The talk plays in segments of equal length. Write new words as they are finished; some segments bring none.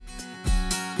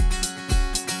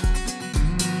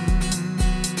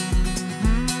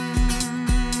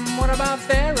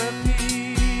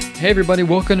Hey everybody,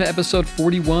 welcome to episode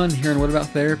 41 here on What About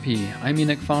Therapy. I'm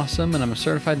Enoch Fossum and I'm a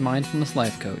certified mindfulness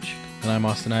life coach. And I'm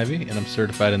Austin Ivy, and I'm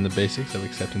certified in the basics of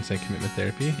acceptance and commitment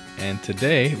therapy. And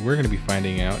today, we're going to be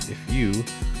finding out if you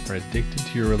are addicted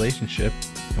to your relationship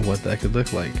and what that could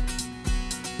look like.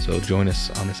 So join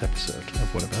us on this episode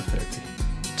of What About Therapy.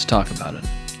 Let's talk about it.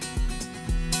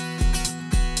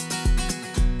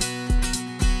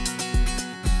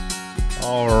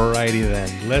 Alrighty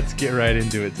then, let's get right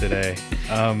into it today.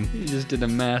 You just did a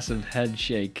massive head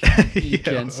shake. You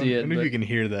can't see it. I don't know if you can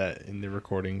hear that in the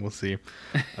recording. We'll see.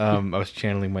 I was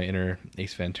channeling my inner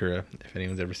Ace Ventura, if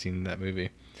anyone's ever seen that movie.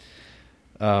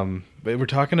 But we're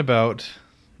talking about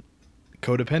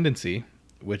codependency,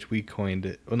 which we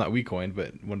coined, well, not we coined,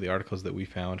 but one of the articles that we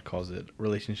found calls it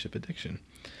relationship addiction.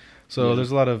 So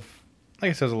there's a lot of, I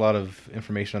guess there's a lot of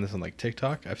information on this on like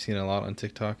TikTok. I've seen a lot on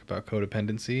TikTok about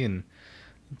codependency, and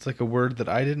it's like a word that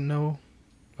I didn't know.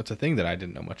 It's a thing that I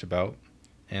didn't know much about,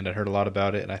 and I heard a lot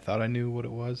about it, and I thought I knew what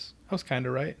it was. I was kind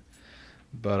of right,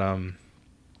 but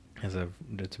as I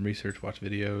did some research, watched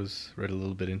videos, read a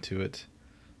little bit into it,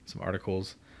 some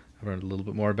articles, I've learned a little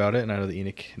bit more about it, and I know that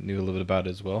Enoch knew a little bit about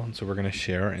it as well, and so we're going to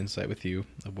share our insight with you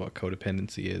of what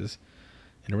codependency is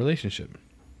in a relationship.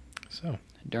 So,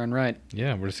 darn right.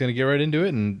 yeah, we're just going to get right into it,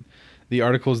 and the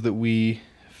articles that we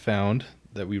found,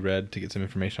 that we read to get some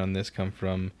information on this, come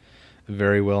from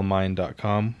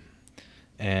verywellmind.com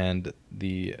and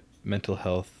the mental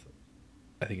health,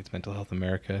 I think it's Mental Health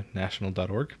America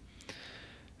National.org.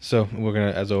 So we're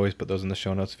going to, as always, put those in the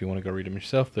show notes if you want to go read them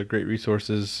yourself. They're great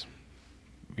resources.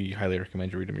 We highly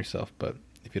recommend you read them yourself, but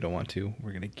if you don't want to,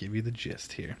 we're going to give you the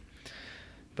gist here.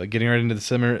 But getting right into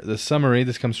the summary,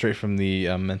 this comes straight from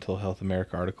the Mental Health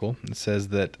America article. It says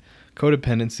that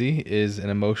codependency is an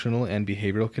emotional and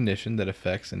behavioral condition that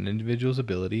affects an individual's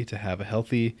ability to have a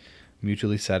healthy,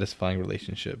 mutually satisfying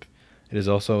relationship. It is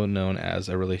also known as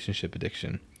a relationship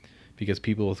addiction, because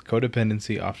people with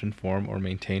codependency often form or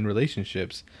maintain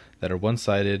relationships that are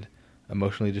one-sided,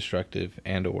 emotionally destructive,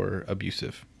 and or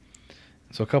abusive.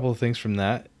 So a couple of things from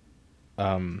that.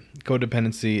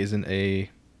 Codependency isn't a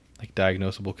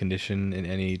diagnosable condition in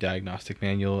any diagnostic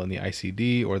manual in the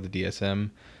ICD or the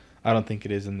DSM. I don't think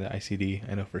it is in the ICD.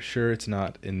 I know for sure it's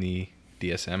not in the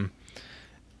DSM.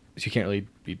 So you can't really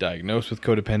be diagnosed with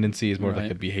codependency. It's more like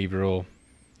a behavioral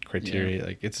criteria. Yeah.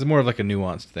 Like it's more of like a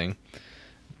nuanced thing.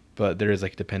 But there is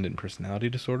like dependent personality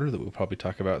disorder that we'll probably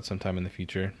talk about sometime in the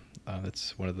future.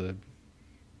 That's one of the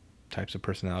types of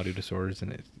personality disorders,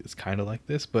 and it's kind of like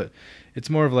this, but it's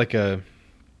more of like a,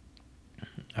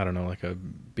 I don't know, like a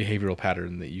behavioral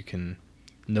pattern that you can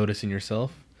notice in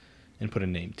yourself and put a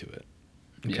name to it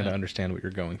and kind of understand what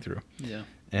you're going through. Yeah.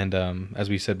 And as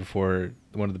we said before,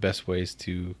 one of the best ways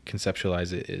to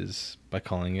conceptualize it is by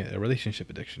calling it a relationship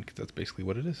addiction, because that's basically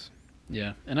what it is.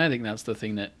 Yeah, and I think that's the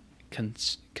thing that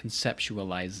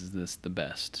conceptualizes this the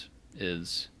best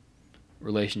is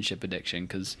relationship addiction,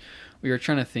 because we were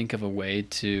trying to think of a way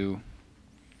to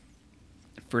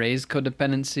phrase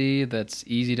codependency that's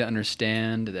easy to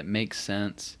understand, that makes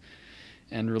sense,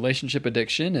 and relationship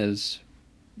addiction is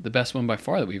the best one by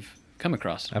far that we've come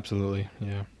across. Absolutely,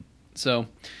 yeah. So,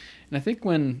 and I think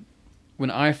when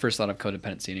I first thought of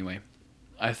codependency anyway,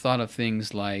 I thought of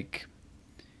things like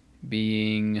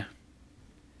being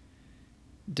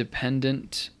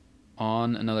dependent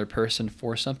on another person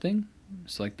for something.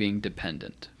 So like being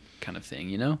dependent kind of thing,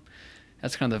 you know?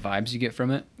 That's kind of the vibes you get from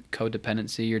it.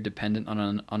 Codependency, you're dependent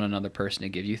on another person to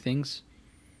give you things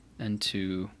and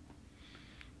to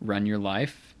run your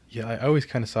life. Yeah, I always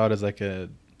kind of saw it as like a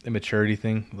immaturity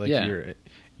thing. Like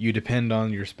you depend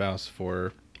on your spouse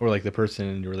for, or like the person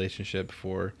in your relationship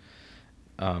for,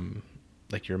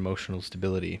 like your emotional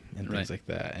stability and things like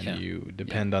that. And you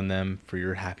depend on them for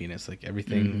your happiness, like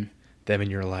everything, them in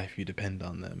your life, you depend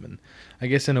on them. And I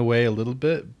guess in a way a little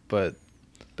bit, but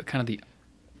kind of the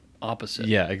opposite.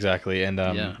 Yeah, exactly. And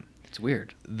it's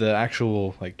weird. The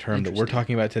actual like term that we're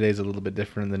talking about today is a little bit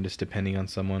different than just depending on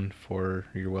someone for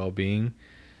your well-being.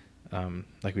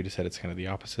 Like we just said, it's kind of the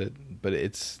opposite, but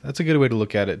that's a good way to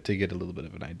look at it to get a little bit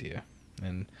of an idea,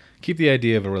 and keep the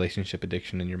idea of a relationship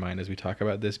addiction in your mind as we talk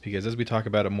about this, because as we talk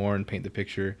about it more and paint the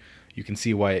picture, you can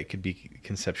see why it could be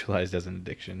conceptualized as an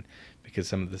addiction, because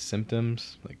some of the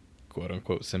symptoms, like quote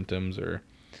unquote symptoms, or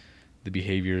the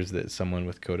behaviors that someone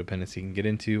with codependency can get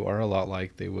into are a lot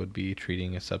like they would be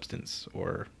treating a substance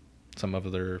or some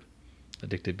other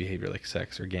addictive behavior like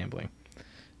sex or gambling.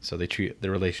 So they treat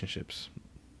their relationships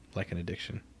like an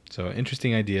addiction. So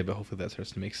interesting idea, but hopefully that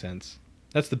starts to make sense.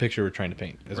 That's the picture we're trying to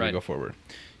paint as we go forward.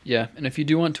 Yeah, and if you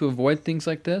do want to avoid things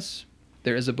like this,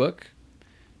 there is a book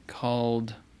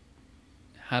called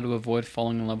How to Avoid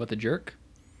Falling in Love with a Jerk.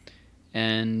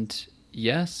 And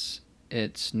yes,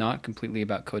 it's not completely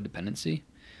about codependency,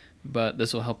 but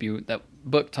this will help you. That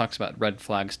book talks about red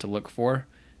flags to look for,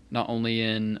 not only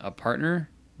in a partner,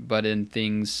 but in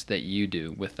things that you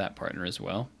do with that partner as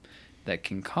well, that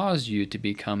can cause you to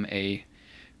become a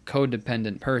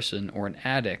codependent person or an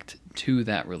addict to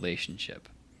that relationship,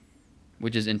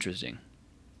 which is interesting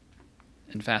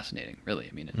and fascinating, really.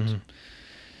 I mean, it's,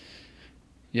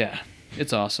 yeah,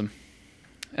 it's awesome.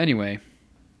 Anyway,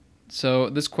 so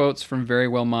this quote's from Very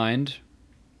Well Mind,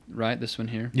 right? This one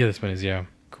here? Yeah, this one is, yeah.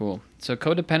 Cool. So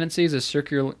codependency is a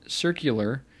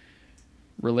circular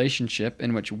relationship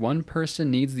in which one person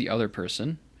needs the other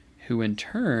person, who in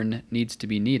turn needs to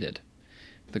be needed.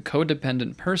 The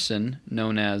codependent person,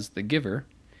 known as the giver,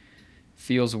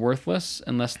 feels worthless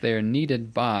unless they are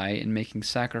needed by and making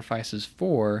sacrifices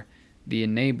for the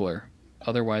enabler,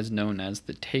 otherwise known as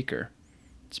the taker.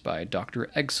 It's by Dr.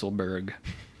 Egselberg.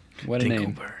 What a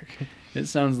name. It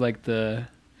sounds like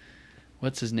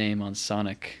what's his name on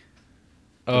Sonic?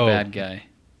 The bad guy.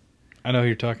 I know who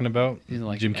you're talking about. He's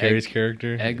like Jim Carrey's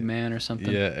character. Eggman or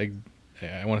something. Yeah,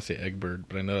 I want to say Eggbird,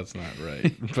 but I know that's not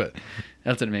right. But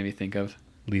that's what it made me think of.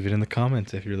 Leave it in the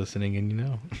comments if you're listening and you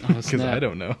know. Oh, because I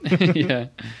don't know. Yeah.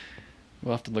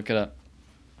 We'll have to look it up.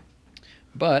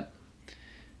 But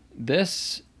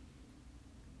this,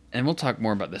 and we'll talk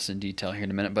more about this in detail here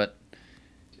in a minute, but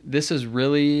this is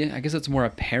really, I guess it's more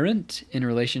apparent in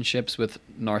relationships with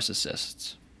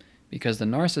narcissists, because the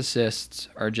narcissists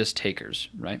are just takers,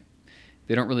 right?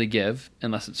 They don't really give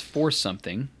unless it's for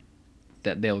something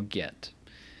that they'll get.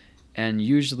 And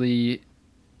usually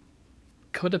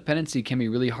codependency can be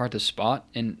really hard to spot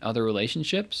in other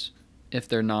relationships if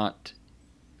they're not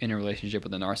in a relationship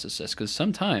with a narcissist, because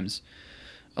sometimes,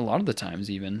 a lot of the times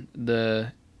even,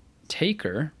 the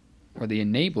taker or the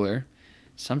enabler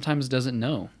sometimes doesn't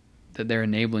know that they're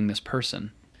enabling this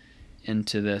person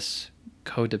into this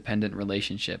codependent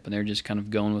relationship, and they're just kind of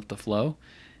going with the flow.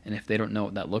 And if they don't know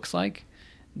what that looks like,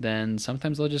 then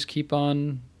sometimes they'll just keep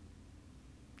on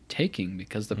taking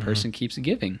because the person keeps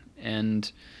giving. And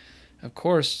of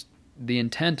course, the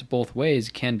intent both ways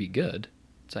can be good.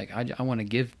 It's like, I want to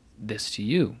give this to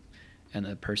you. And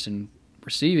the person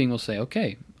receiving will say,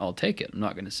 okay, I'll take it. I'm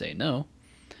not going to say no.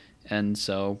 And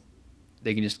so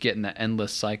they can just get in that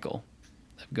endless cycle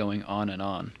of going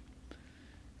on,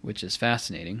 which is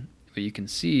fascinating. But you can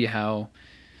see how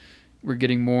we're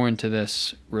getting more into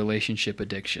this relationship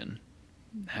addiction.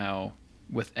 How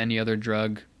with any other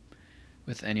drug,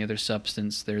 with any other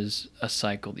substance, there's a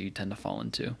cycle that you tend to fall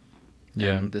into.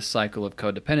 Yeah. And this cycle of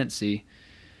codependency,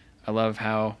 I love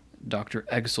how Dr.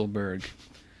 Egselberg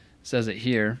says it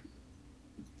here.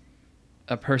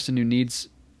 A person who's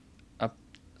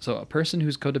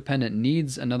codependent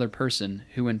needs another person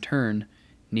who in turn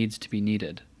needs to be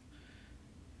needed,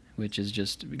 which is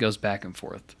just, it goes back and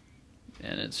forth,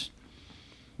 and it's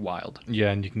wild.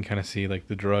 Yeah, and you can kind of see like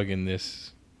the drug in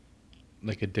this,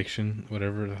 like addiction,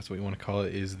 whatever that's what you want to call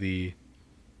it, is the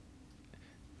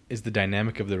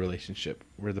dynamic of the relationship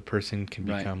where the person can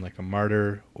become like a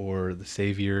martyr or the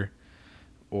savior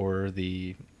or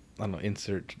the, I don't know,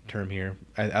 insert term here.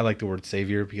 I like the word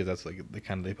savior because that's like the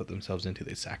kind of they put themselves into.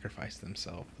 They sacrifice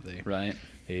themselves.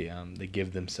 They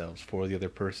give themselves for the other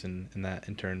person, and that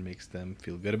in turn makes them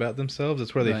feel good about themselves.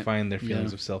 That's where they find their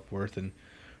feelings of self-worth, and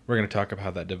we're going to talk about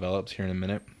how that develops here in a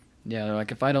minute. Yeah, they're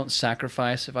like, if I don't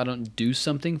sacrifice, if I don't do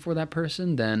something for that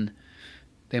person, then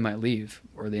they might leave,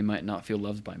 or they might not feel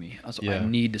loved by me. So I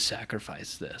need to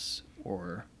sacrifice this,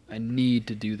 or I need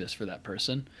to do this for that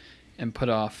person, and put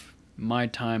off my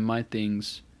time, my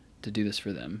things to do this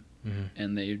for them. Mm-hmm.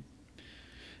 And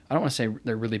I don't want to say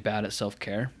they're really bad at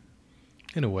self-care.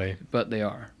 In a way. But they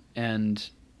are. And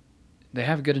they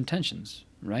have good intentions,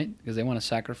 right? Because they want to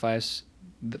sacrifice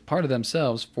the part of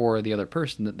themselves for the other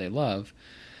person that they love.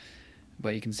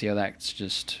 But you can see how that's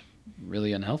just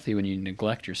really unhealthy when you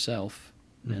neglect yourself.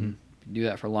 Mm-hmm. And if you do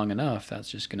that for long enough, that's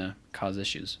just going to cause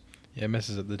issues. Yeah, it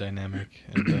messes up the dynamic.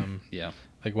 And yeah.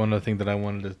 Like one other thing that I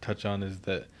wanted to touch on is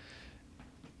that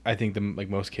I think like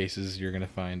most cases you're going to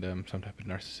find some type of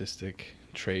narcissistic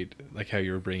trait, like how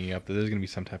you were bringing up, that there's going to be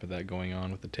some type of that going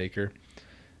on with the taker.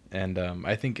 And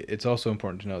I think it's also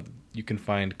important to know that you can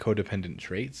find codependent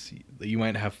traits. You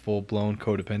might have full-blown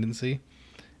codependency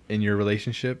in your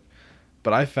relationship.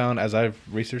 But I found, as I've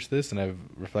researched this and I've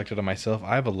reflected on myself,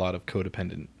 I have a lot of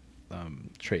codependent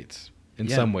traits in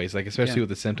some ways. Like especially with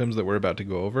the symptoms that we're about to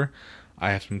go over,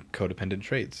 I have some codependent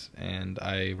traits. And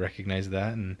I recognize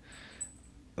that, and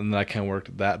then I kind of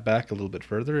worked that back a little bit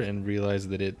further and realized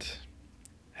that it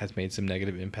has made some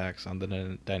negative impacts on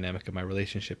the dynamic of my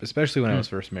relationship, especially when I was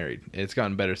first married. It's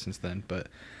gotten better since then, but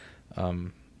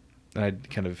and I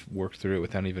kind of worked through it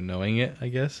without even knowing it, I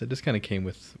guess. It just kind of came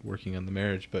with working on the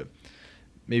marriage. But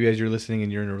maybe as you're listening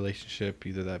and you're in a relationship,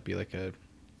 either that be like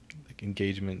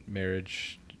engagement,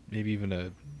 marriage, maybe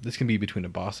even this can be between a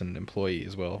boss and an employee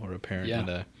as well, or a parent and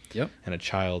a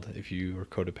child. If you are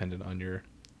codependent on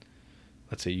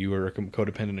let's say you are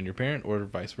codependent on your parent, or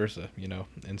vice versa,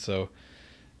 and so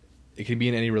it can be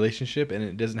in any relationship, and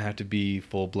it doesn't have to be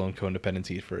full-blown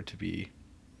codependency for it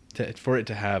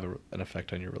to have an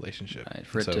effect on your relationship. Right,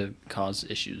 for it to cause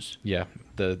issues. Yeah,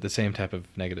 the same type of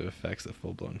negative effects that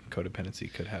full-blown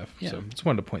codependency could have. Yeah. So just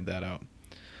wanted to point that out.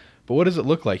 But what does it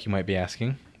look like, you might be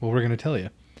asking? Well, we're going to tell you.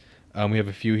 We have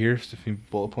a few here, just a few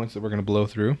bullet points that we're going to blow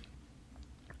through.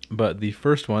 But the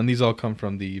first one, these all come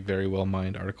from the Very Well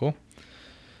Mind article.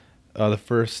 The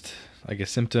first, I guess,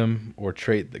 symptom or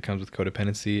trait that comes with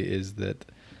codependency is that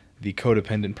the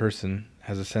codependent person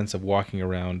has a sense of walking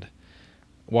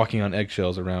on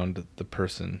eggshells around the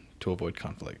person to avoid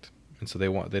conflict. And so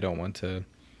they don't want to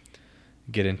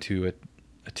get into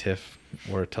a tiff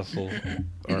or a tussle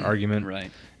or an argument.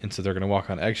 Right. And so they're going to walk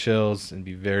on eggshells and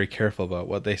be very careful about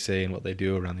what they say and what they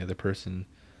do around the other person,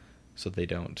 so they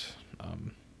don't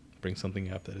bring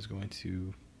something up that is going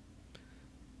to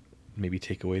maybe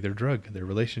take away their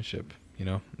relationship,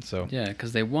 So yeah,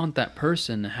 because they want that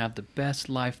person to have the best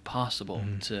life possible,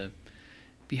 to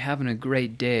be having a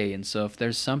great day. And so if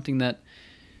there's something that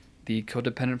the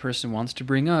codependent person wants to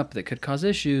bring up that could cause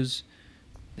issues,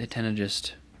 they tend to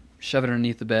just shove it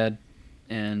underneath the bed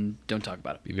and don't talk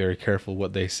about it. Be very careful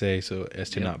what they say so as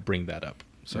to not bring that up.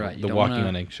 So right, the walking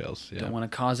on eggshells. Yeah. Don't want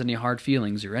to cause any hard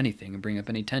feelings or anything and bring up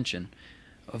any tension.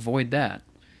 Avoid that.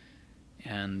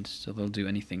 And so they'll do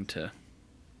anything to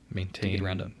maintain, get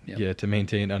around it. Yep. Yeah, to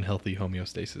maintain unhealthy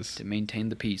homeostasis. To maintain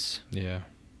the peace. Yeah.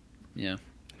 Yeah.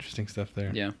 Interesting stuff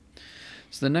there. Yeah.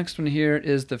 So the next one here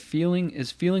is feeling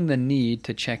the need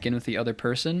to check in with the other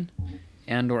person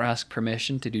and or ask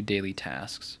permission to do daily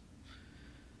tasks.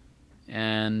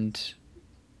 And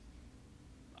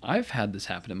I've had this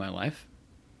happen in my life.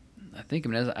 I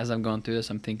think, as I'm going through this,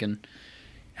 I'm thinking,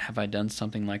 have I done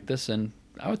something like this? And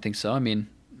I would think so. I mean,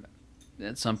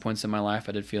 at some points in my life,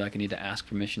 I did feel like I need to ask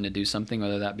permission to do something,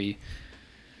 whether that be,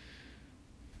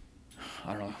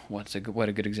 I don't know what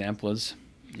a good example is.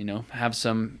 Have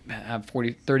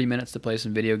 30 minutes to play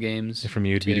some video games. For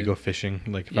me, it would be to go fishing.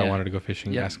 Like if I wanted to go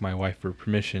fishing, ask my wife for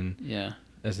permission. Yeah.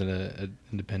 As an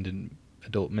independent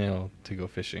adult male to go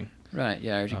fishing. Right.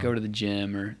 Yeah. Or to go to the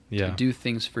gym or to do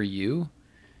things for you.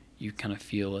 You kind of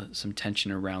feel some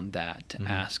tension around that to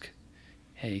ask,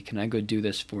 hey, can I go do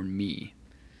this for me?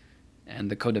 And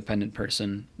the codependent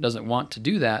person doesn't want to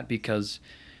do that because,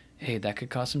 hey, that could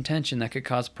cause some tension, that could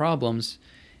cause problems,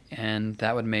 and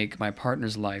that would make my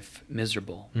partner's life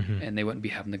miserable, and they wouldn't be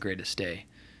having the greatest day.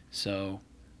 So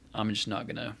I'm just not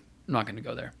gonna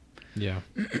go there. Yeah.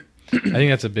 I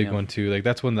think that's a big one too. Like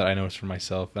that's one that I noticed for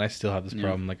myself, and I still have this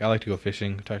problem. Like I like to go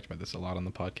fishing. We talked about this a lot on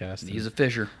the podcast. He's a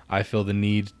fisher. I feel the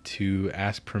need to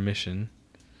ask permission.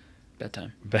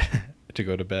 Bedtime. To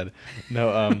go to bed.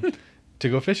 No, to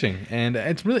go fishing, and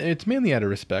it's mainly out of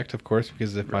respect, of course,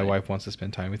 because if my wife wants to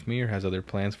spend time with me or has other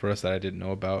plans for us that I didn't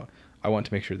know about, I want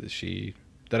to make sure that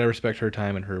I respect her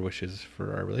time and her wishes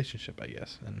for our relationship, I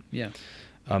guess.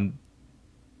 And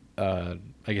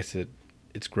I guess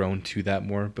it's grown to that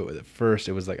more, but at first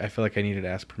it was like I feel like I needed to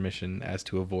ask permission as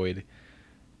to avoid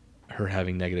her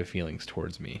having negative feelings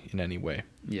towards me in any way.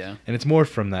 Yeah. And it's more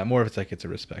from that, more of it's a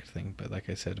respect thing. But like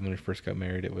I said, when we first got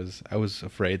married, I was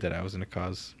afraid that I was going to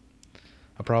cause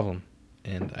a problem,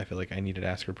 and I feel like I needed to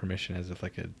ask her permission as if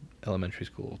like an elementary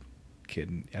school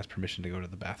kid asked permission to go to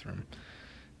the bathroom.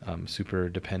 Super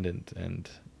dependent and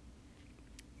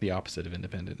the opposite of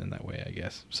independent in that way, I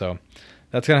guess. So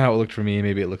that's kind of how it looked for me.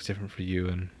 Maybe it looks different for you,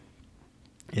 and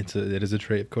it is a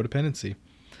trait of codependency.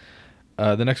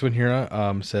 The next one here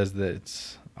says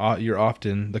that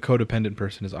the codependent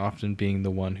person is often being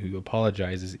the one who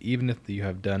apologizes even if you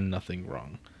have done nothing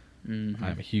wrong. Mm-hmm.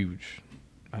 I'm a huge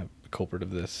culprit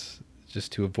of this,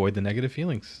 just to avoid the negative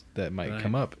feelings that might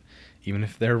come up. Even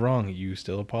if they're wrong, you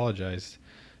still apologize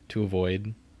to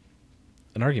avoid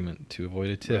an argument, to avoid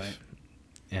a tiff. Right.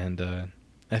 And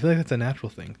I feel like that's a natural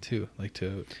thing too, like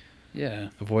to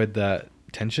avoid that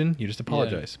tension, you just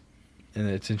apologize. And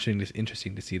it's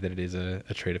interesting to see that it is a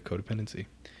trait of codependency.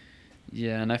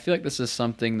 Yeah, and I feel like this is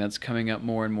something that's coming up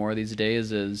more and more these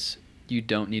days, is you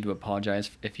don't need to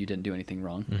apologize if you didn't do anything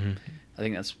wrong. Mm-hmm. I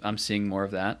think I'm seeing more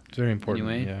of that. It's very important.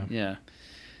 Anyway, yeah.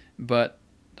 But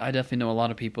I definitely know a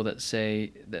lot of people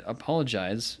that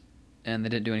apologize and they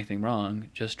didn't do anything wrong,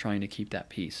 just trying to keep that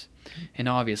peace. And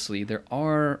obviously there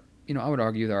are, I would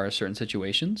argue there are certain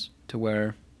situations to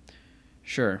where,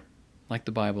 sure, like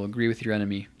the Bible, agree with your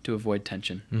enemy to avoid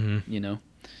tension, Mm-hmm. you know?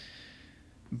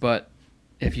 But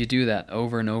if you do that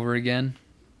over and over again,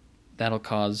 that'll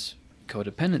cause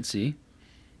codependency,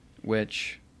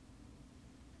 which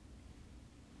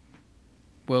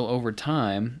will over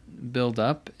time build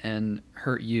up and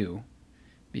hurt you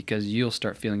because you'll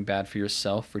start feeling bad for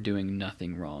yourself for doing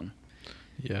nothing wrong.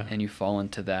 Yeah. And you fall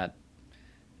into that,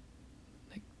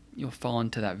 like, you'll fall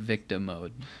into that victim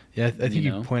mode. Yeah, I think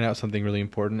know? you point out something really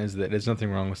important is that there's nothing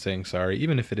wrong with saying sorry,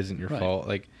 even if it isn't your Right. fault.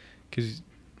 Like, because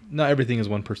not everything is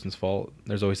one person's fault.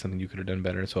 There's always something you could have done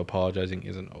better. So apologizing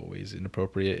isn't always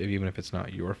inappropriate, even if it's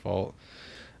not your fault.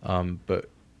 But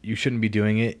you shouldn't be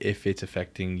doing it if it's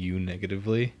affecting you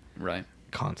negatively Right.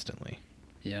 constantly.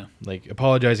 Yeah. Like,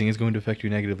 apologizing is going to affect you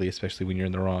negatively, especially when you're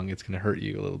in the wrong. It's going to hurt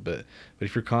you a little bit. But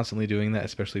if you're constantly doing that,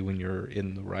 especially when you're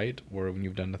in the right or when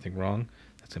you've done nothing wrong,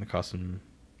 that's going to cause some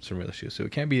real issues. So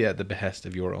it can't be at the behest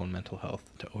of your own mental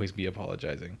health to always be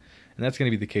apologizing. And that's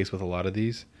going to be the case with a lot of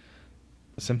these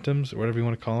symptoms or whatever you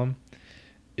want to call them.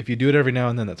 If you do it every now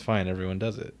and then, that's fine. Everyone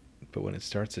does it. But when it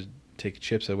starts to take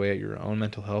chips away at your own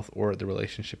mental health or at the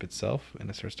relationship itself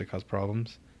and it starts to cause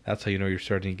problems, that's how you know you're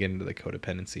starting to get into the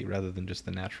codependency rather than just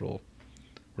the natural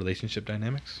relationship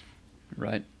dynamics.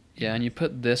 Right. Yeah, and you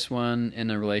put this one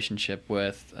in a relationship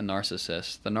with a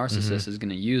narcissist. The narcissist is going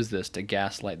to use this to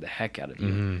gaslight the heck out of you.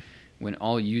 Mm-hmm. When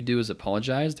all you do is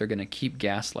apologize, they're going to keep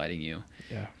gaslighting you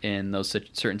Yeah. in those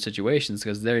certain situations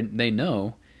because they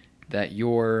know that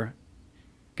you're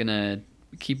going to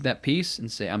keep that peace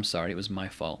and say, I'm sorry, it was my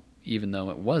fault, even though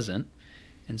it wasn't.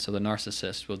 And so the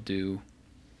narcissist will do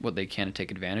what they can to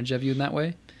take advantage of you in that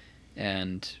way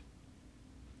and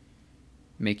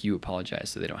make you apologize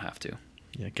so they don't have to.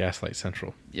 Yeah, gaslight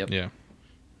central. Yep. Yeah.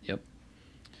 Yep.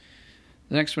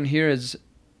 The next one here is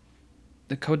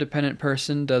the codependent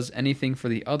person does anything for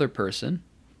the other person,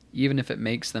 even if it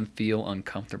makes them feel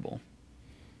uncomfortable.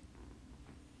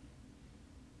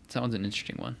 That one's an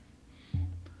interesting one.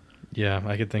 Yeah,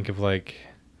 I could think of like,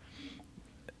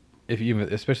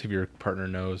 especially if your partner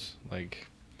knows like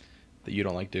that you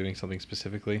don't like doing something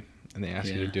specifically, and they ask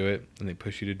you to do it, and they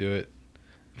push you to do it.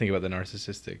 Think about the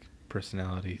narcissistic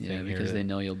personality thing. Yeah, because they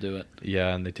know you'll do it.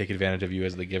 Yeah, and they take advantage of you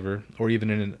as the giver, or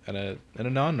even in a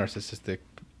non-narcissistic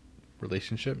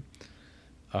relationship.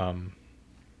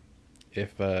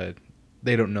 If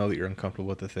they don't know that you're uncomfortable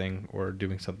with the thing or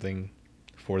doing something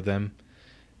for them,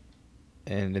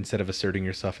 and instead of asserting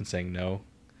yourself and saying no,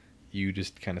 you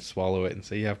just kind of swallow it and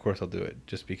say, yeah, of course I'll do it,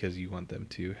 just because you want them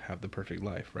to have the perfect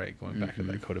life, right? Going back to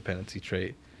that codependency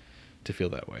trait, to feel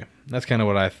that way. That's kind of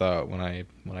what I thought when I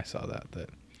saw that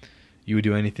you would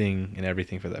do anything and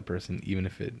everything for that person, even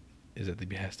if it is at the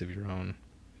behest of your own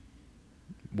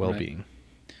well-being.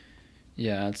 Right.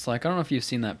 Yeah, it's like, I don't know if you've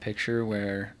seen that picture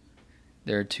where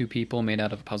there are two people made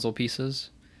out of puzzle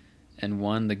pieces, and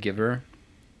one, the giver,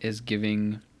 is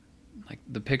giving, like,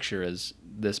 the picture is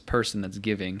this person that's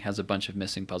giving has a bunch of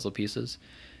missing puzzle pieces,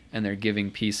 and they're giving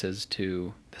pieces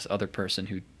to this other person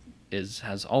who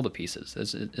has all the pieces,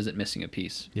 isn't missing a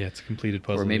piece. Yeah, it's a completed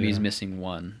puzzle. Or maybe yeah. he's missing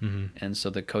one. Mm-hmm. And so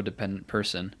the codependent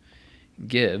person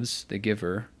gives, the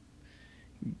giver,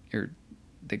 or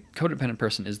the codependent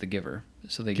person is the giver.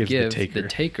 So they give the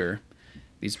taker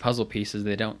these puzzle pieces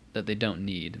they don't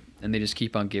need, and they just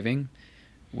keep on giving,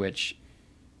 which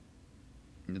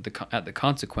at the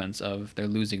consequence of they're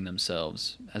losing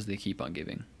themselves as they keep on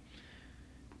giving.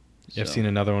 Yeah, I've seen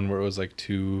another one where it was like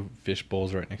two fish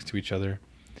bowls right next to each other,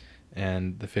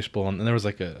 and the fish bowl, and there was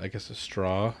like a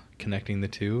straw connecting the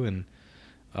two, and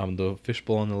the fish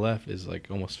bowl on the left is like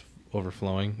almost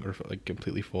overflowing or like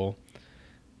completely full,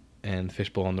 and the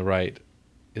fish bowl on the right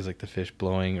is like the fish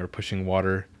blowing or pushing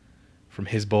water from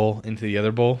his bowl into the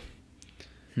other bowl,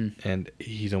 and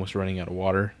he's almost running out of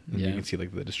water, and you can see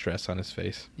like the distress on his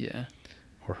face. Yeah.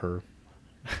 Or her.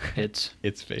 Its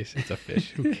face. It's a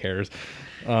fish. Who cares?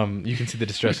 You can see the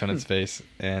distress on its face,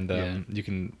 and you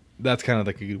can. That's kind of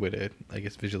like a good way to, I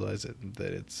guess, visualize it.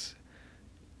 That it's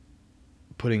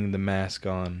putting the mask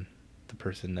on the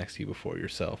person next to you before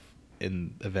yourself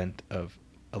in the event of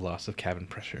a loss of cabin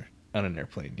pressure on an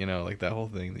airplane. You know, like that whole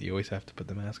thing that you always have to put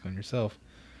the mask on yourself.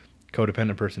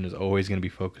 Codependent person is always going to be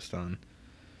focused on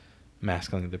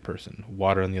mask on the other person,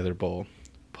 water on the other bowl,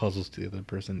 puzzles to the other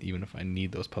person, even if I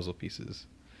need those puzzle pieces.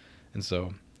 And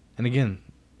so, and again,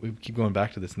 we keep going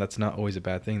back to this, and that's not always a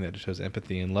bad thing. That it shows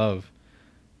empathy and love,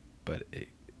 but it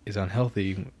is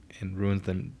unhealthy and ruins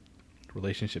the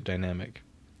relationship dynamic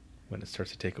when it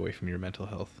starts to take away from your mental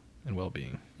health and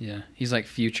well-being. Yeah, he's like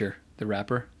Future, the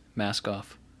rapper. Mask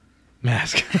off.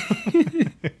 Mask.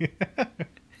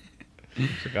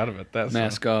 Forgot about that.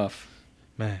 Mask off.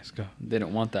 Mask off. They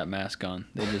don't want that mask on.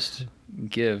 They just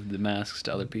give the masks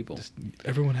to other people. Just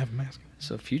everyone have a mask.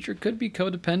 So Future could be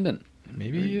codependent.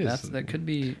 Maybe he is. That could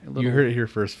be a little. You heard it here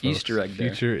first, folks. Easter egg there.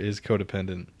 Future is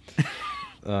codependent.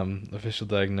 Official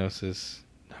diagnosis,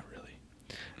 not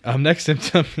really. Next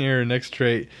symptom here, next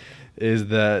trait, is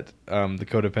that the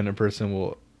codependent person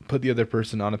will put the other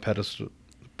person on a pedestal.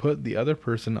 Put the other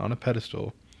person on a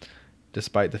pedestal,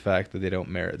 despite the fact that they don't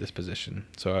merit this position.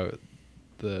 So,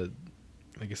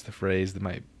 I guess the phrase that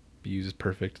might be used is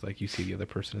perfect, like you see the other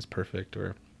person as perfect,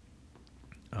 or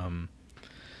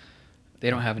they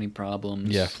don't have any problems.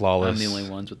 Yeah, flawless. I'm the only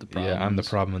ones with the problems. Yeah, I'm the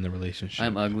problem in the relationship.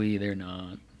 I'm ugly. They're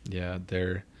not. Yeah,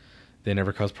 they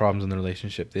never cause problems in the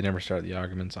relationship. They never start the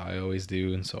arguments. I always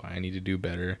do, and so I need to do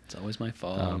better. It's always my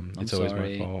fault. It's always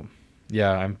my fault.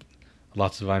 Yeah,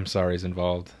 lots of I'm sorry's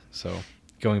involved. So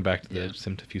going back to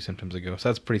the few symptoms ago, so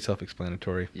that's pretty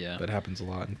self-explanatory. Yeah, but it happens a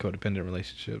lot in codependent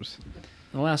relationships.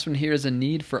 The last one here is a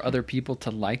need for other people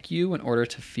to like you in order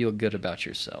to feel good about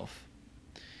yourself.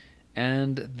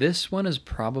 And this one is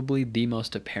probably the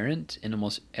most apparent in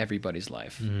almost everybody's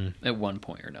life at one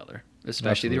point or another,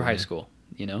 especially through high school,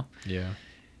 you know? Yeah.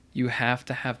 You have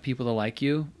to have people to like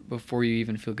you before you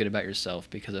even feel good about yourself,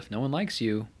 because if no one likes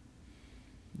you,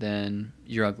 then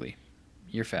you're ugly,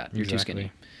 you're fat, you're too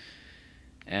skinny.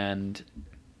 And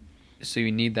so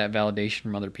you need that validation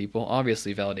from other people.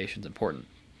 Obviously, validation's important.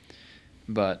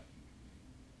 But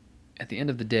at the end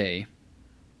of the day,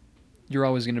 you're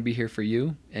always going to be here for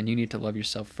you, and you need to love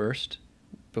yourself first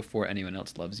before anyone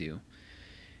else loves you.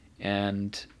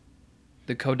 And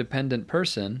the codependent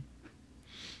person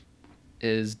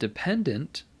is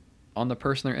dependent on the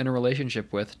person they're in a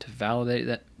relationship with to validate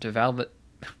that.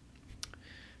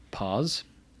 Pause.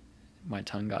 My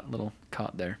tongue got a little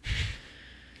caught there.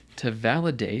 To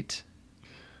validate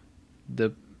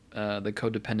the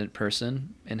codependent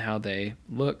person and how they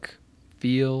look,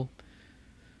 feel,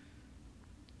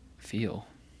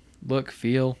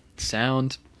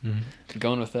 sound. Mm-hmm.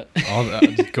 Going with it.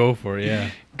 Just go for it, yeah.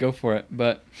 Go for it.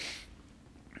 But,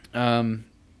 yeah,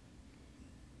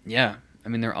 I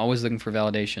mean, they're always looking for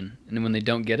validation. And when they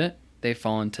don't get it, they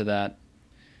fall into that,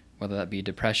 whether that be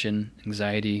depression,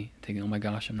 anxiety, thinking, oh my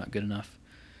gosh, I'm not good enough.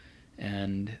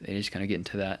 And they just kind of get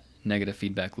into that negative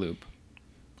feedback loop.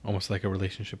 Almost like a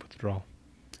relationship withdrawal.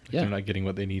 They're not getting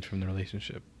what they need from the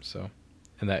relationship. So,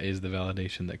 and that is the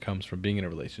validation that comes from being in a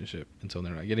relationship. And so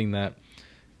they're not getting that,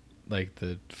 like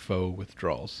the faux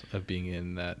withdrawals of being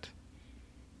in that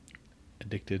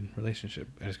addicted relationship.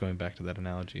 Just going back to that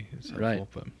analogy is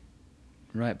helpful.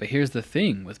 Right. But here's the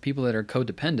thing with people that are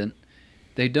codependent,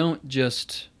 they don't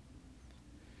just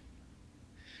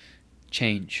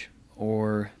change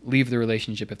or leave the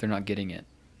relationship if they're not getting it.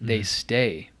 Mm-hmm. They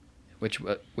stay, which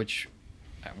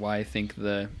why I think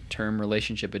the term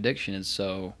relationship addiction is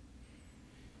a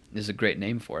great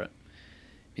name for it.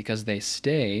 Because they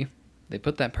stay, they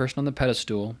put that person on the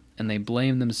pedestal, and they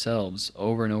blame themselves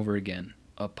over and over again,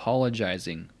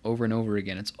 apologizing over and over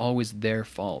again. It's always their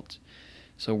fault.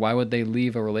 So why would they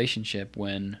leave a relationship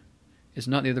when it's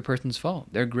not the other person's fault?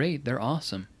 They're great, they're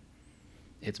awesome.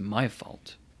 It's my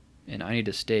fault. And I need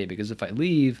to stay, because if I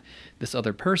leave, this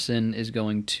other person is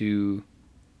going to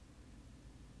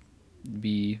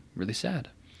be really sad.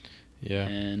 Yeah.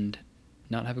 And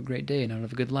not have a great day, not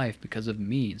have a good life because of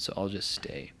me, so I'll just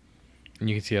stay. And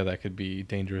you can see how that could be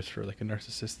dangerous for like a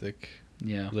narcissistic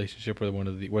relationship where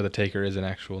where the taker is an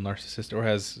actual narcissist or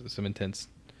has some intense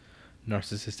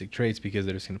narcissistic traits, because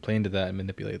they're just going to play into that and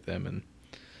manipulate them. And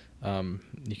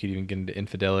you could even get into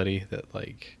infidelity, that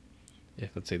like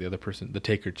if, let's say, the other person, the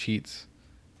taker, cheats,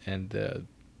 and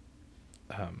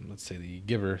let's say the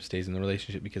giver stays in the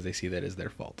relationship because they see that as their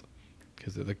fault,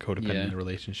 because they're the codependent in the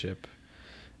relationship.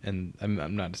 And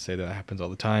I'm not to say that happens all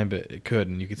the time, but it could,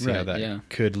 and you could see how that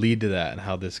could lead to that, and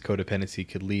how this codependency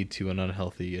could lead to an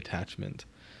unhealthy attachment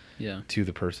to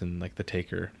the person, like the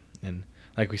taker. And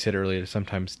like we said earlier,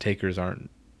 sometimes takers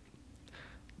aren't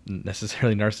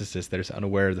necessarily narcissists. They're just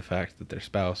unaware of the fact that their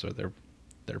spouse or their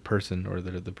person, or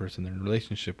the person they're in a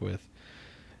relationship with,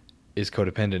 is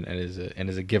codependent and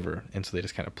is a giver, and so they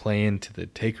just kind of play into the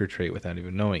taker trait without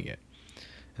even knowing it.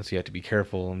 And so you have to be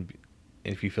careful. And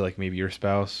if you feel like maybe your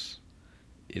spouse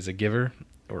is a giver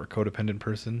or a codependent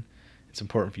person, it's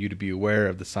important for you to be aware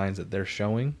of the signs that they're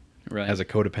showing as a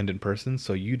codependent person,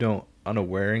 so you don't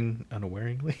unawaringly.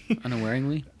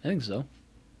 I think so.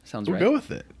 Sounds right. We'll go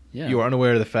with it. Yeah. You are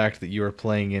unaware of the fact that you are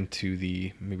playing into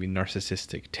the maybe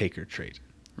narcissistic taker trait,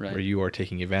 where you are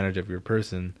taking advantage of your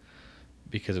person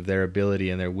because of their ability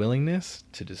and their willingness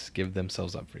to just give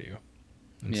themselves up for you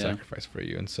and sacrifice for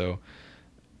you. And so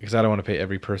because I don't want to paint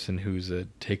every person who's a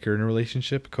taker in a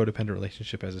relationship, codependent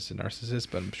relationship, as a narcissist,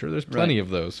 but I'm sure there's plenty of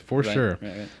those for sure.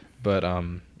 Right. But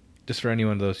just for any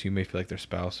one of those who may feel like their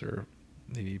spouse or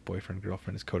maybe boyfriend,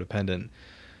 girlfriend is codependent,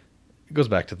 it goes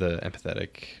back to the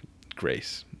empathetic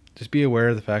grace. Just be aware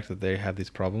of the fact that they have this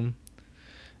problem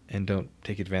and don't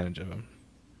take advantage of them.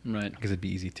 Right. Because it'd be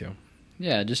easy to.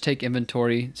 Yeah, just take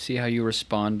inventory, see how you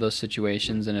respond to those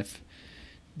situations, and if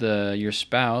your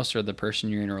spouse or the person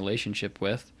you're in a relationship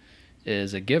with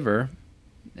is a giver,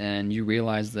 and you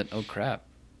realize that, oh crap,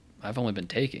 I've only been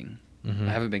taking, Mm-hmm.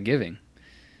 I haven't been giving.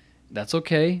 That's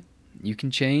okay. You can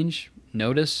change,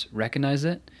 notice, recognize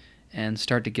it, and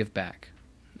start to give back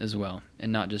as well,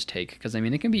 and not just take. Because, I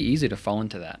mean, it can be easy to fall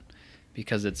into that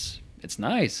because it's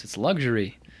nice, it's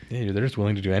luxury. Yeah, they're just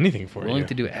willing to do anything for you. Willing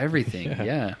to do everything, Yeah.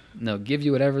 yeah. And they'll give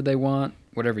you whatever they want,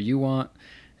 whatever you want,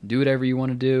 do whatever you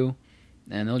want to do,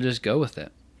 and they'll just go with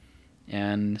it.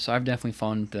 And so I've definitely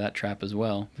fallen into that trap as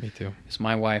well. Me too. Because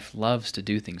my wife loves to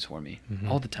do things for me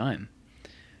all the time.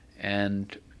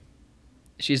 And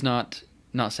she's not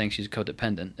saying she's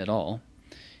codependent at all.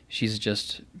 She's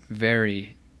just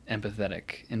very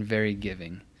empathetic and very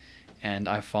giving. And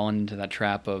I've fallen into that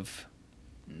trap of,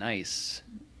 nice,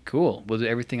 cool, we'll do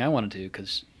everything I want to do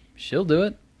because she'll do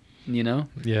it, you know?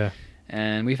 Yeah.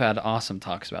 And we've had awesome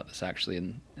talks about this actually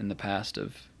in the past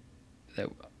of that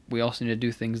we also need to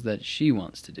do things that she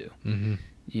wants to do, Mm-hmm.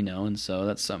 you know? And so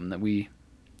that's something that we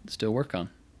still work on.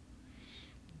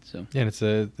 So Yeah, and it's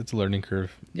a learning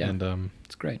curve. Yeah. And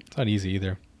it's great. it's not easy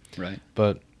either. Right.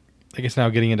 But I guess now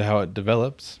getting into how it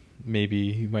develops, maybe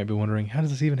you might be wondering, how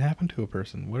does this even happen to a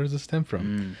person? Where does this stem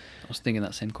from? I was thinking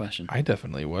that same question. I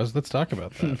definitely was. Let's talk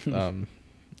about that.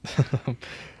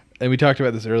 And we talked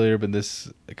about this earlier, but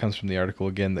it comes from the article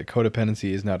again, that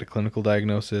codependency is not a clinical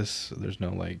diagnosis. There's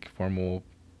no formal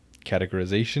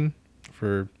categorization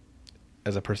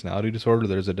as a personality disorder.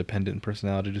 There's a dependent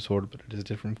personality disorder, but it is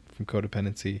different from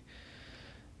codependency.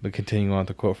 But continuing on with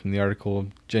the quote from the article,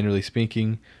 generally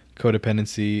speaking,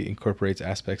 codependency incorporates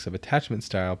aspects of attachment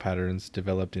style patterns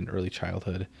developed in early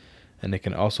childhood, and it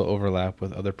can also overlap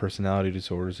with other personality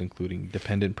disorders, including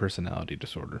dependent personality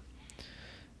disorder.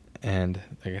 And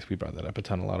I guess we brought that up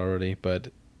a lot already,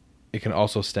 but it can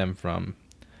also stem from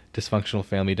dysfunctional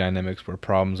family dynamics where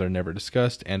problems are never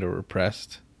discussed and or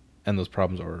repressed, and those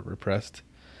problems are repressed.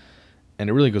 And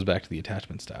it really goes back to the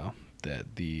attachment style that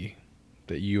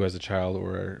you as a child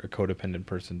or a codependent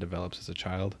person develops as a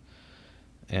child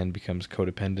and becomes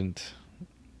codependent,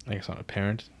 I guess, on a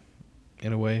parent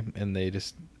in a way, and they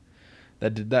just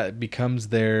that becomes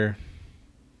their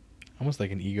almost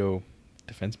like an ego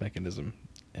defense mechanism,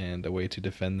 and a way to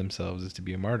defend themselves is to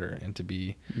be a martyr and to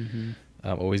be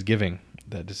always giving.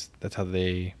 That's how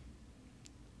they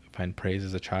find praise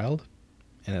as a child,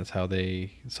 and that's how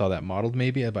they saw that modeled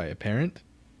maybe by a parent,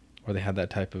 or they had that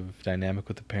type of dynamic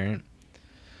with a parent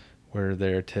where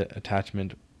their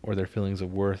attachment or their feelings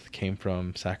of worth came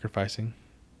from sacrificing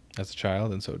as a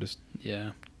child, and so it just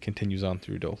continues on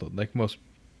through adulthood. Like most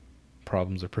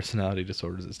problems or personality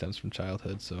disorders, it stems from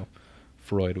childhood. So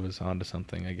Freud was onto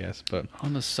something, I guess. But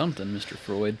onto something, Mr.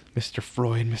 Freud. Mr.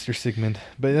 Freud, Mr. Sigmund.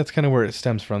 But that's kind of where it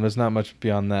stems from. There's not much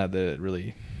beyond that it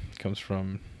really comes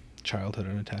from childhood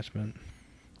and attachment.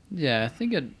 Yeah, I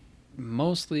think it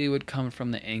mostly would come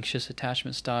from the anxious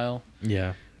attachment style.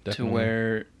 Yeah, definitely. To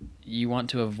where you want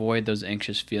to avoid those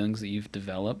anxious feelings that you've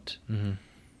developed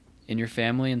in your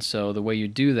family. And so the way you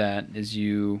do that is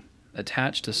you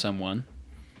attach to someone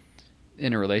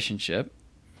in a relationship,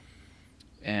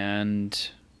 and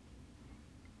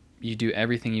you do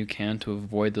everything you can to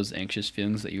avoid those anxious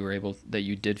feelings that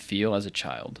you did feel as a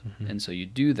child. And so you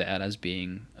do that as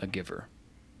being a giver,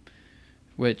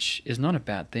 which is not a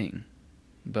bad thing.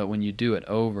 But when you do it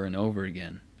over and over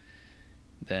again,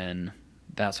 then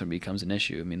that's when it becomes an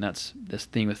issue. I mean, that's this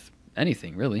thing with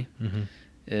anything, really,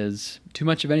 is too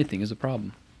much of anything is a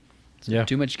problem. So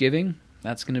too much giving,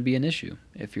 that's going to be an issue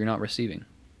if you're not receiving.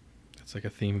 That's like a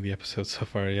theme of the episode so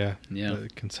far, yeah. Yeah.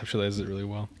 It conceptualizes it really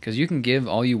well. Because you can give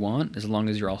all you want as long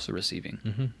as you're also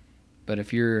receiving. But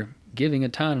if you're giving a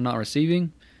ton and not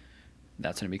receiving,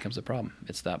 that's when it becomes a problem.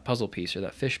 It's that puzzle piece or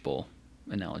that fishbowl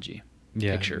analogy.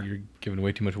 Yeah, picture. You're giving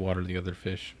way too much water to the other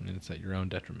fish, and it's at your own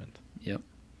detriment. Yep.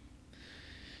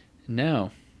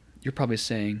 Now, you're probably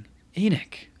saying,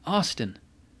 Enoch, Austin,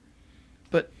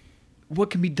 but what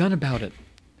can be done about it?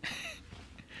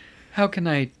 How can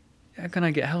I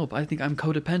get help? I think I'm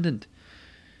codependent.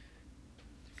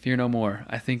 Fear no more.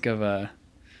 I think of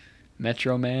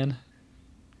Metro Man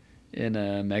in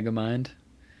Megamind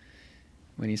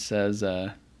when he says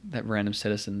that random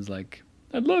citizen's like,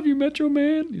 "I love you, Metro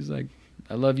Man." He's like,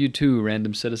 I love you too,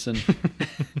 random citizen.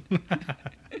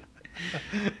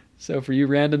 So for you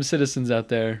random citizens out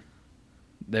there,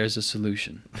 there's a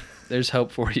solution. There's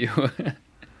help for you.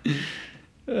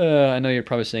 I know you're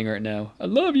probably saying right now, I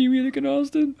love you, Enoch and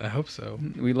Austin. I hope so.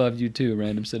 We love you too,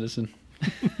 random citizen.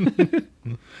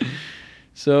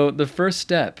 So the first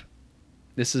step,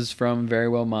 this is from Very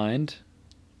Well Mind,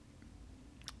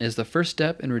 is the first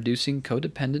step in reducing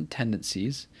codependent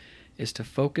tendencies is to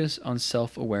focus on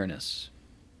self-awareness.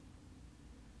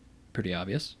 Pretty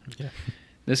obvious. Yeah.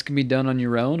 This can be done on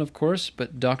your own, of course,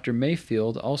 but Dr.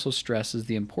 Mayfield also stresses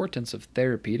the importance of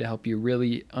therapy to help you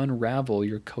really unravel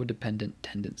your codependent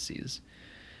tendencies.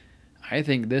 I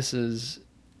think this is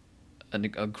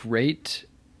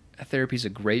therapy is a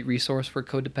great resource for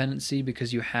codependency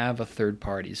because you have a third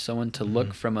party, someone to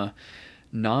look from a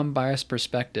non-biased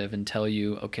perspective and tell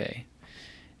you, okay,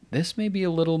 this may be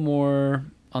a little more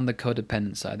on the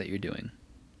codependent side that you're doing.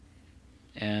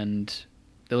 And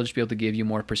they'll just be able to give you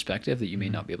more perspective that you may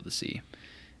not be able to see.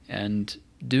 And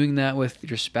doing that with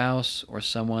your spouse or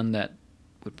someone that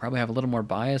would probably have a little more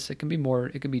bias, it can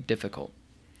be difficult.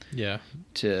 Yeah.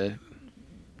 To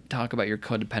talk about your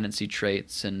codependency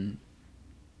traits and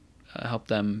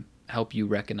help you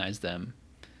recognize them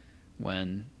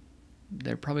when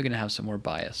they're probably going to have some more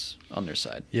bias on their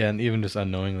side. Yeah, and even just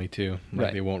unknowingly too. Like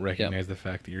Right. They won't recognize the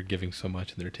fact that you're giving so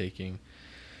much and they're taking.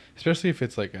 Especially if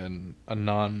it's like a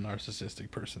non-narcissistic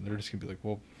person. They're just going to be like,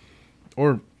 well,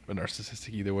 or a narcissistic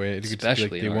either way. It could just be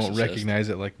like they won't recognize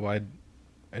it like, well,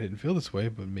 I didn't feel this way,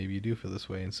 but maybe you do feel this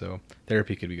way. And so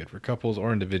therapy could be good for couples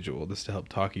or individual, just to help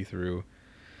talk you through,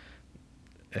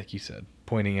 like you said,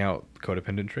 pointing out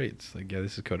codependent traits. Like, yeah,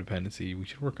 this is codependency. We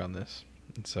should work on this.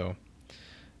 And so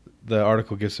the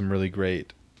article gives some really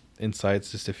great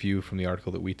insights, just a few from the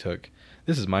article that we took.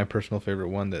 This is my personal favorite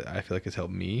one that I feel like has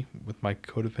helped me with my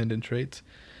codependent traits.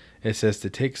 It says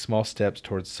to take small steps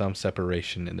towards some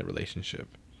separation in the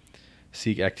relationship.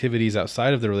 Seek activities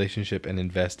outside of the relationship and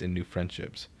invest in new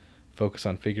friendships. Focus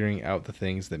on figuring out the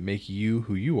things that make you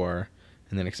who you are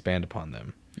and then expand upon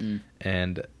them.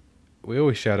 And we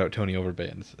always shout out Tony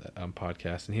Overband's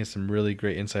podcast, and he has some really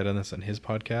great insight on this on his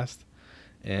podcast.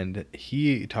 And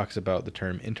he talks about the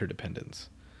term interdependence.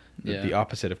 The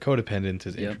opposite of codependence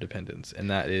is interdependence, and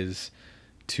that is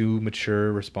two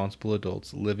mature, responsible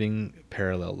adults living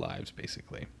parallel lives,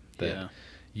 basically. That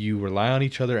you rely on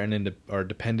each other and are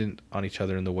dependent on each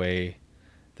other in the way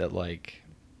that, like,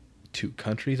 two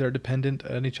countries are dependent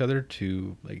on each other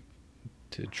to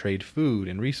trade food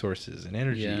and resources and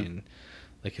energy, and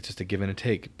like it's just a give and a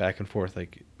take, back and forth.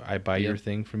 Like, I buy your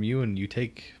thing from you and you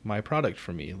take my product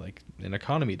from me, like an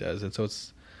economy does. And so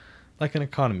it's like an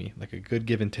economy, like a good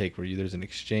give and take, where there's an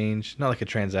exchange, not like a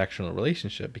transactional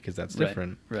relationship because that's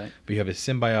different. Right. But you have a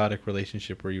symbiotic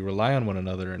relationship where you rely on one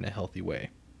another in a healthy way.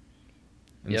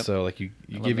 And so like you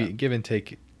give and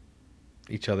take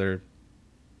each other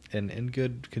in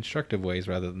good constructive ways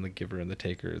rather than the giver and the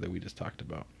taker that we just talked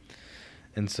about.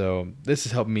 And so this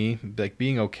has helped me, like,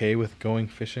 being okay with going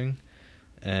fishing,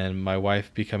 and my wife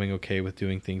becoming okay with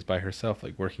doing things by herself,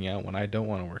 like working out when I don't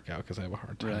want to work out because I have a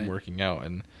hard time working out.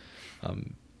 And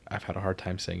I've had a hard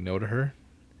time saying no to her,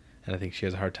 and I think she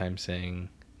has a hard time saying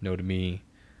no to me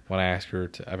when I've asked her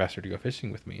to go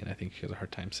fishing with me, and I think she has a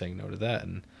hard time saying no to that.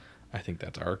 And I think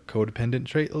that's our codependent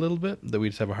trait a little bit, that we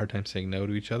just have a hard time saying no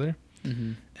to each other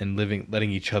and letting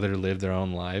each other live their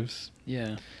own lives.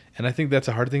 Yeah. And I think that's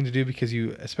a hard thing to do because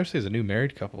you, especially as a new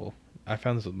married couple, I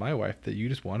found this with my wife, that you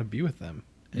just want to be with them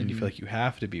and you feel like you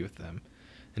have to be with them.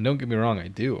 And don't get me wrong, I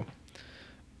do.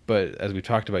 But as we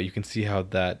talked about, you can see how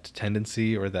that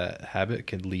tendency or that habit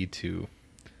can lead to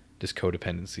just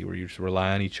codependency, where you just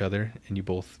rely on each other and you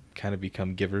both kind of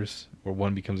become givers, or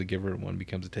one becomes a giver and one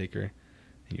becomes a taker,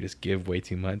 and you just give way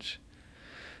too much.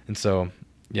 And so,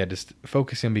 yeah, just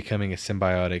focusing on becoming a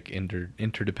symbiotic,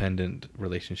 interdependent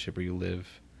relationship where you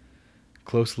live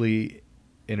closely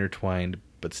intertwined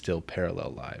but still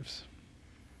parallel lives.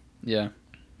 Yeah,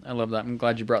 I love that. I'm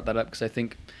glad you brought that up because I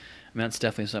think, that's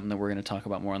definitely something that we're going to talk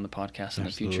about more on the podcast in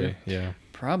the future. Yeah.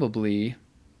 Probably,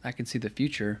 I can see the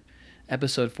future.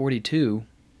 Episode 42,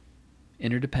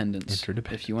 Interdependence.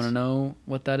 If you want to know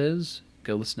what that is,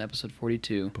 go listen to episode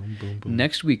 42. Boom, boom, boom.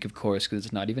 Next week, of course, because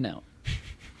it's not even out.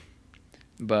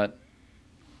 But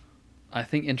I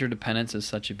think interdependence is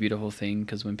such a beautiful thing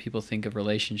because when people think of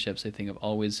relationships, they think of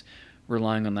always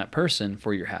relying on that person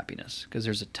for your happiness. Because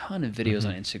there's a ton of videos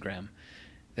on Instagram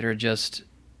that are just,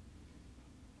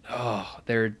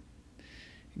 they're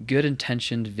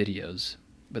good-intentioned videos.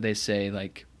 But they say,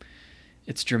 like,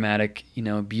 it's dramatic,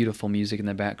 beautiful music in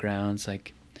the background. It's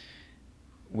like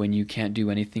when you can't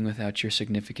do anything without your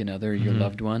significant other, your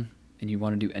loved one. and you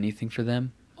want to do anything for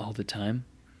them all the time.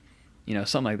 You know,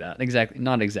 something like that. Exactly,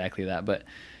 not exactly that, but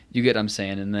you get what I'm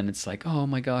saying. And then it's like, oh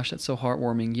my gosh, that's so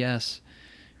heartwarming. Yes.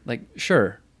 Like,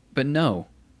 sure, but no,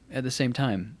 at the same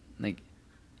time. Like,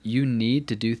 you need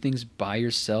to do things by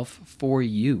yourself for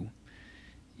you.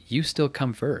 You still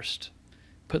come first.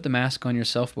 Put the mask on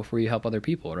yourself before you help other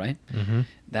people, right? Mm-hmm.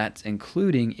 That's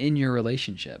including in your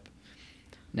relationship.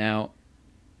 Now,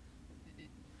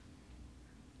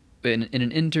 in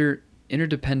an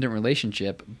interdependent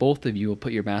relationship, both of you will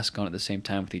put your mask on at the same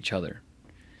time with each other.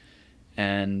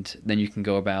 And then you can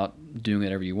go about doing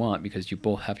whatever you want because you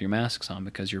both have your masks on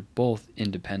because you're both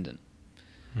independent.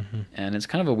 Mm-hmm. And it's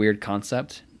kind of a weird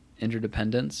concept,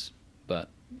 interdependence, but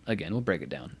again, we'll break it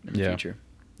down in the future.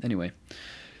 Anyway,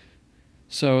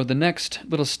 so the next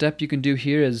little step you can do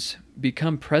here is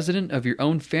become president of your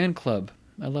own fan club.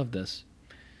 I love this.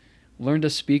 Learn to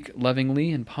speak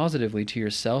lovingly and positively to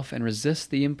yourself and resist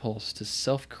the impulse to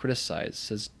self-criticize,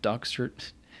 says Dr.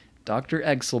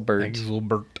 Exelbert.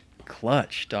 Exelbert.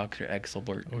 Clutch, Dr.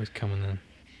 Exelbert. Always coming in.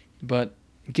 But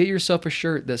get yourself a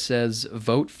shirt that says,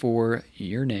 vote for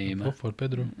your name. Vote for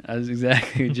Pedro. That's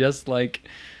exactly just like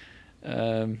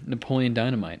Napoleon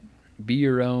Dynamite. Be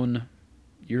your own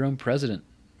president.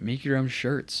 Make your own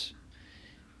shirts.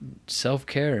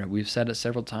 Self-care. We've said it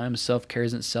several times. Self-care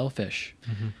isn't selfish.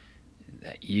 Mm-hmm.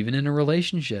 Even in a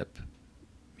relationship,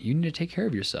 you need to take care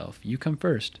of yourself. You come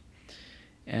first.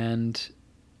 And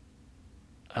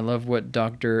I love what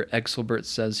Dr. Exelbert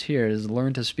says here is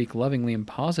learn to speak lovingly and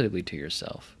positively to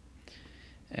yourself.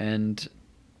 And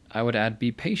I would add,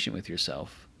 be patient with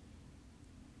yourself.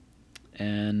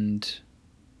 And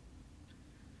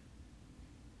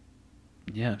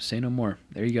yeah, say no more.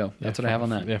 There you go. That's what I have on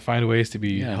that. Yeah, find ways to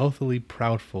be healthily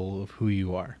proudful of who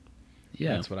you are.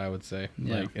 Yeah. That's what I would say.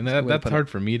 Yeah. Like, and that's hard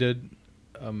for me to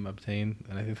obtain.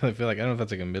 And I feel like, I don't know if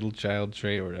that's like a middle child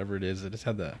trait or whatever it is. I just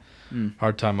had that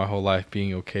hard time my whole life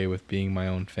being okay with being my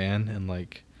own fan and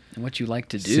like and what you like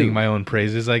to do. Sing my own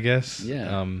praises, I guess.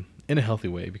 Yeah. In a healthy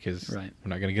way because Right. we're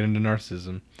not going to get into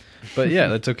narcissism. But yeah,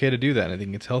 that's okay to do that. And I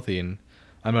think it's healthy. And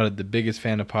I'm not the biggest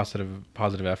fan of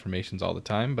positive affirmations all the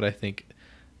time, but I think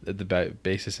at the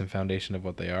basis and foundation of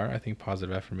what they are, I think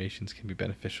positive affirmations can be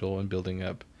beneficial in building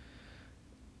up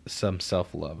some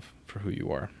self-love for who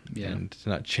you are. Yeah. And to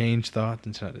not change thoughts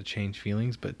and to not to change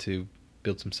feelings, but to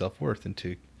build some self-worth and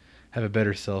to have a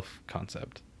better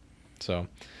self-concept. So,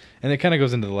 and it kind of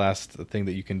goes into the last thing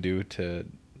that you can do to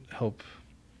help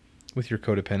with your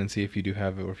codependency, if you do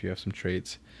have it or if you have some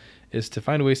traits, is to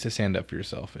find ways to stand up for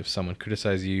yourself if someone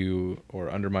criticizes you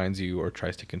or undermines you or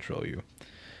tries to control you.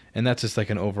 And that's just like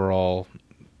an overall,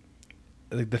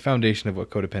 like the foundation of what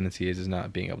codependency is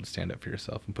not being able to stand up for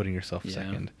yourself and putting yourself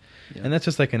second. Yeah. And that's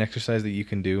just like an exercise that you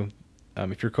can do.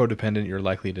 If you're codependent, you're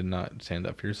likely to not stand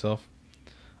up for yourself.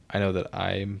 I know that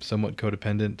I'm somewhat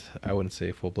codependent. I wouldn't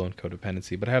say full-blown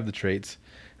codependency, but I have the traits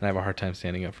and I have a hard time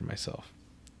standing up for myself.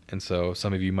 And so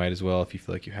some of you might as well if you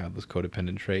feel like you have those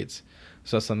codependent traits.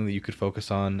 So that's something that you could focus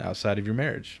on outside of your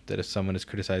marriage. That if someone is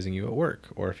criticizing you at work,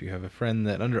 or if you have a friend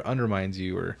that undermines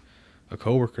you, or a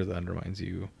coworker that undermines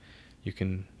you, you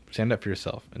can stand up for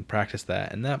yourself and practice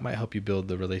that. And that might help you build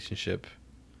the relationship,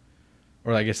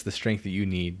 or I guess the strength that you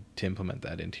need to implement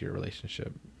that into your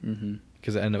relationship.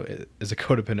 Because I know as a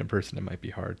codependent person, it might be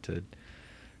hard to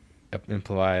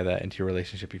imply that into your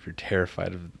relationship if you're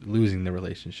terrified of losing the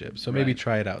relationship. So maybe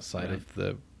try it outside of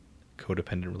the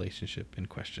codependent relationship in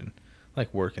question,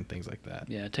 like work and things like that.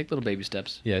 Yeah, take little baby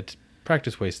steps. Yeah,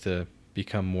 practice ways to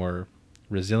become more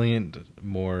resilient,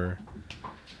 more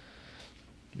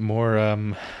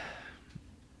I'm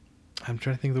trying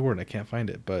to think of the word, I can't find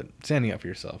it, but standing up for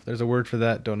yourself. There's a word for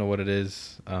that, don't know what it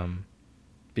is.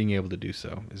 Being able to do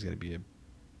so is going to be a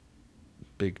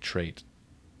big trait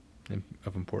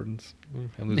of importance.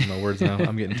 I'm losing my words now.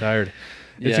 I'm getting tired.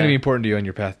 It's going to be important to you on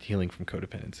your path to healing from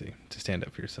codependency to stand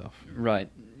up for yourself. Right.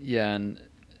 Yeah, and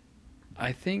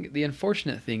I think the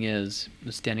unfortunate thing is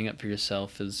standing up for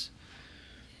yourself is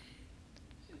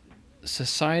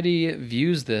society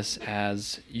views this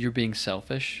as you're being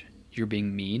selfish, you're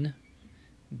being mean,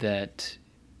 that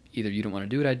either you don't want to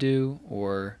do what I do,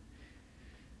 or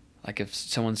like if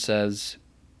someone says,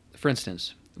 for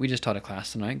instance, we just taught a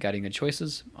class tonight, Guiding Good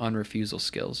Choices, on refusal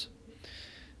skills.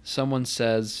 Someone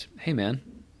says, hey man,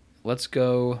 let's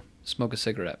go smoke a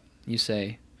cigarette. You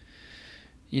say,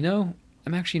 you know,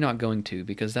 I'm actually not going to,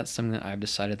 because that's something that I've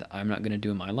decided that I'm not going to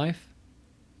do in my life.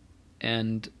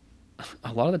 And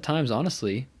a lot of the times,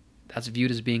 honestly, that's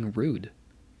viewed as being rude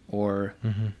or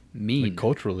mean. Like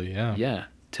culturally, yeah. Yeah,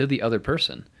 to the other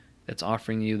person that's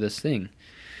offering you this thing.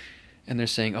 And they're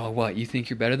saying, oh, what, you think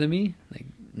you're better than me? Like,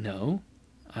 no,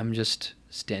 I'm just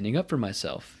standing up for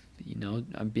myself.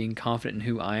 I'm being confident in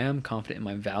who I am, confident in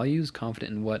my values,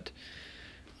 confident in what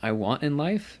I want in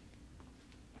life.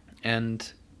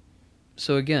 And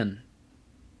so again,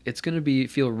 it's going to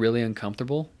feel really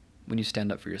uncomfortable when you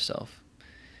stand up for yourself.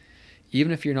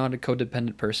 Even if you're not a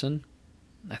codependent person,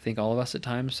 I think all of us at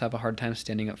times have a hard time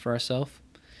standing up for ourselves.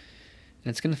 And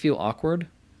it's going to feel awkward,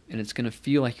 and it's going to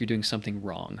feel like you're doing something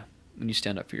wrong when you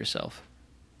stand up for yourself.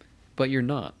 But you're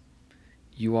not.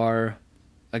 You are,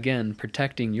 again,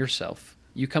 protecting yourself.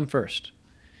 You come first.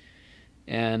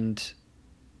 And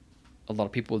a lot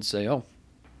of people would say, oh,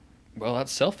 well,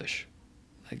 that's selfish.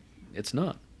 Like, it's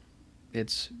not.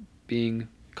 It's being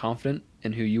confident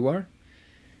in who you are.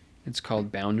 It's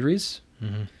called boundaries.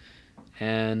 Mm-hmm.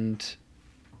 And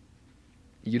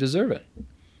you deserve it.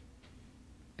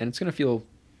 And it's going to feel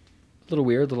a little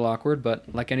weird, a little awkward,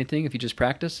 but like anything, if you just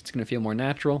practice, it's going to feel more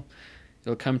natural.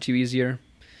 It'll come to you easier,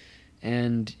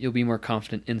 and you'll be more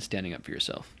confident in standing up for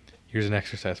yourself. Here's an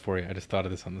exercise for you. I just thought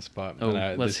of this on the spot. Oh,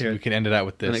 let's hear it. We can end it out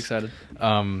with this. I'm excited.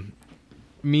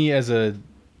 Me as a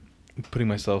putting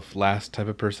myself last type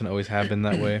of person, always have been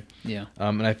that way. Yeah.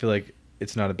 And I feel like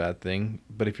it's not a bad thing,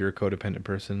 but if you're a codependent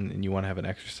person and you want to have an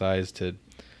exercise to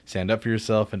stand up for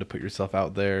yourself and to put yourself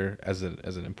out there as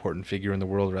an important figure in the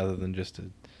world rather than just a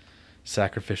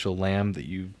sacrificial lamb that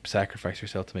you sacrifice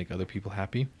yourself to make other people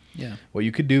happy. Yeah. What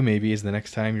you could do maybe is the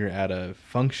next time you're at a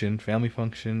function, family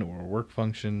function or work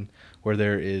function where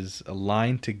there is a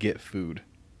line to get food,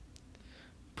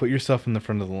 put yourself in the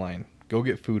front of the line. Go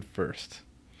get food first.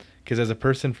 Because as a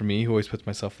person, for me, who always puts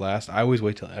myself last, I always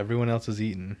wait till everyone else is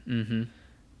eaten. Mm-hmm.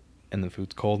 And the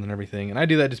food's cold and everything. And I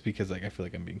do that just because I feel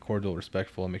like I'm being cordial,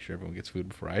 respectful, and make sure everyone gets food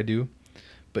before I do.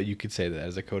 But you could say that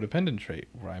as a codependent trait,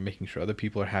 where I'm making sure other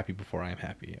people are happy before I'm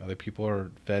happy. Other people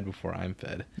are fed before I'm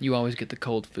fed. You always get the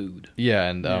cold food. Yeah,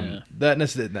 and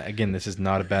again, this is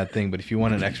not a bad thing, but if you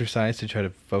want an exercise to try to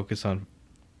focus on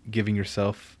putting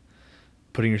yourself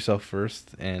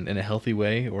first and in a healthy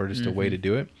way, or just a way to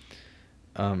do it,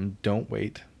 don't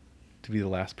wait to be the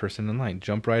last person in line.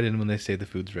 Jump right in when they say the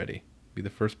food's ready. Be the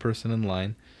first person in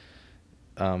line.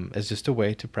 As just a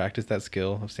way to practice that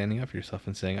skill of standing up for yourself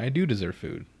and saying, I do deserve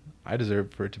food. I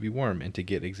deserve for it to be warm and to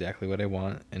get exactly what I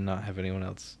want and not have anyone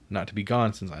else, not to be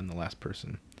gone since I'm the last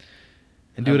person.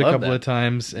 And do it a couple of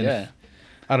times. And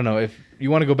I don't know, if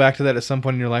you want to go back to that at some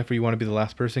point in your life where you want to be the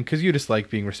last person, because you just like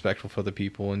being respectful for other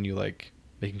people and you like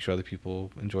making sure other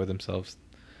people enjoy themselves.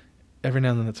 Every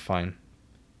now and then, that's fine.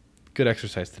 Good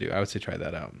exercise to do. I would say try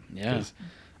that out. Yeah.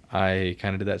 I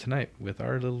kind of did that tonight with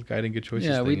our little Guiding Good Choices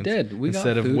thing. Yeah, we did.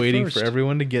 Instead of waiting for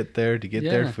everyone to get there to get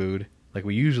their food, like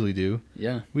we usually do,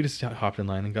 we just hopped in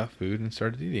line and got food and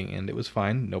started eating. And it was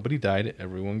fine. Nobody died.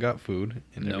 Everyone got food.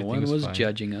 And no one was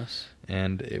judging us.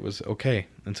 And it was okay.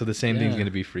 And so the same thing's going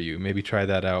to be for you. Maybe try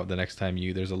that out the next time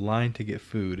there's a line to get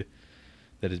food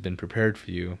that has been prepared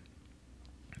for you.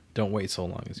 Don't wait so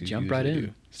long as you jump right in.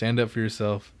 Do. Stand up for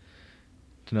yourself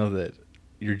to know that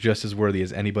you're just as worthy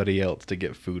as anybody else to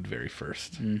get food very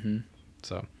first. Mm-hmm.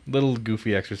 So, little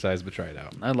goofy exercise, but try it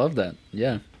out. I love that.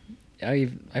 Yeah.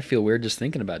 I feel weird just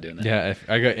thinking about doing it. Yeah,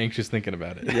 I got anxious thinking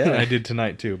about it. Yeah. I did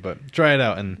tonight too, but try it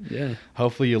out and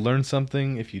hopefully you learned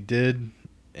something. If you did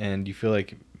and you feel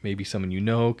like maybe someone you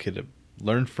know could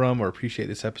learn from or appreciate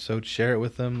this episode, share it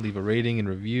with them, leave a rating and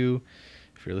review.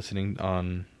 If you're listening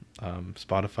on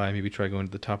Spotify, maybe try going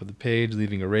to the top of the page,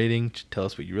 leaving a rating. Tell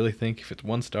us what you really think. If it's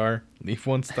 1 star, leave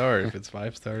 1 star. If it's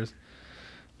 5 stars,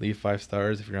 leave 5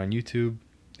 stars. If you're on YouTube,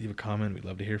 leave a comment. We'd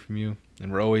love to hear from you.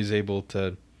 And we're always able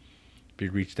to be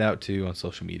reached out to on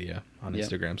social media, on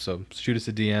Instagram. So shoot us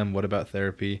a DM, What About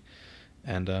Therapy,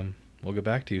 and we'll get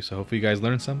back to you. So hopefully you guys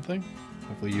learned something.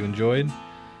 Hopefully you enjoyed.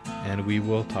 And we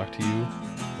will talk to you,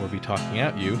 or be talking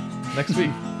at you, next week.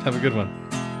 Have a good one.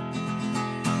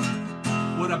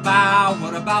 What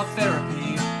about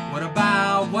therapy? What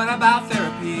about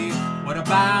therapy? What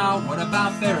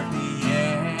about therapy?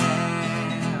 Yeah.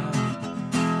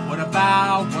 What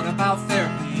about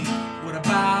therapy? What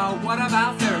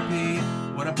about therapy?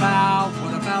 What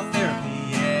about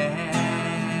therapy? Yeah.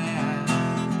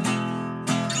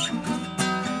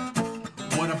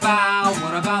 What about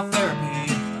therapy?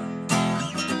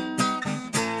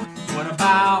 What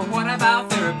about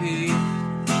therapy?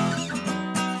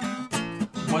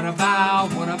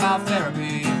 What about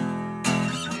therapy?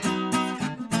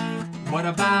 What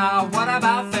about